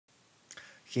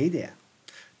Hey there!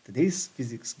 Today's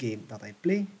physics game that I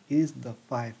play is the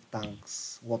 5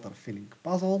 tanks water filling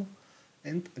puzzle,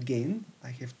 and again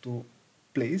I have to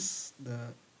place the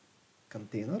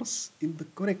containers in the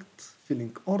correct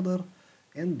filling order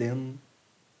and then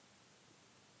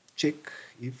check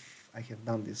if I have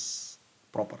done this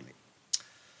properly.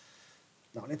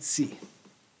 Now let's see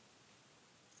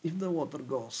if the water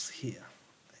goes here.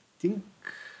 I think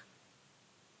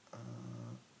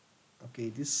okay,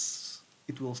 this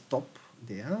it will stop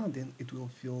there, then it will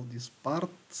fill this part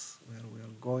where we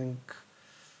are going.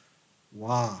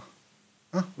 Wow.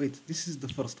 Wait, this is the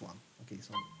first one. Okay,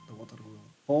 so the water will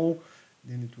fall,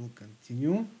 then it will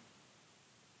continue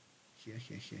here.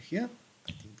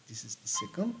 I think this is the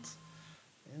second,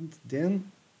 and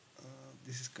then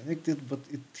this is connected, but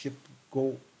it have to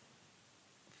go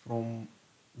from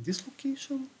this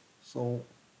location, so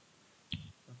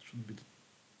that should be the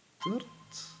third.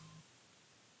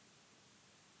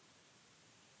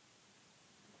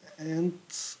 And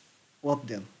what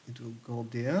then? It will go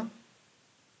there.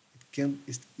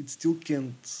 It still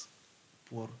can't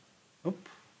pour up.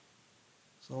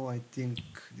 So I think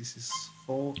this is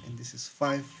 4 and this is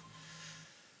 5.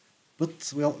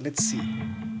 But well, let's see.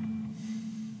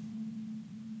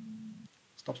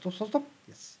 Stop.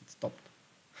 Yes, it stopped.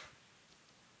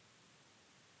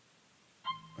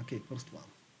 Okay, first one.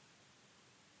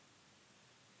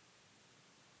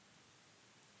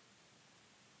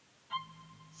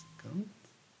 Second.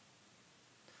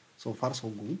 So far so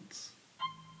good.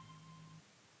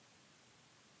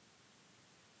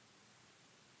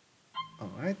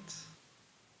 Alright.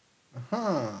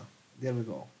 Aha! There we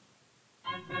go.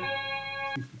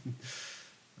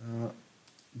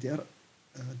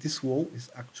 This wall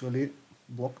is actually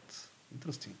blocked.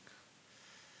 Interesting.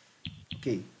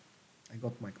 Okay, I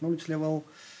got my knowledge level.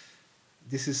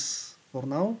 This is for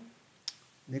now.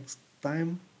 Next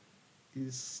time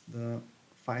is the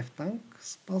 5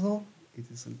 tanks puzzle. It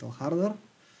is a little harder,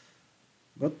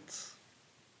 but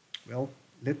well,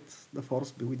 let the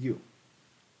force be with you.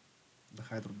 The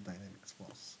hydrodynamics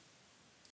force.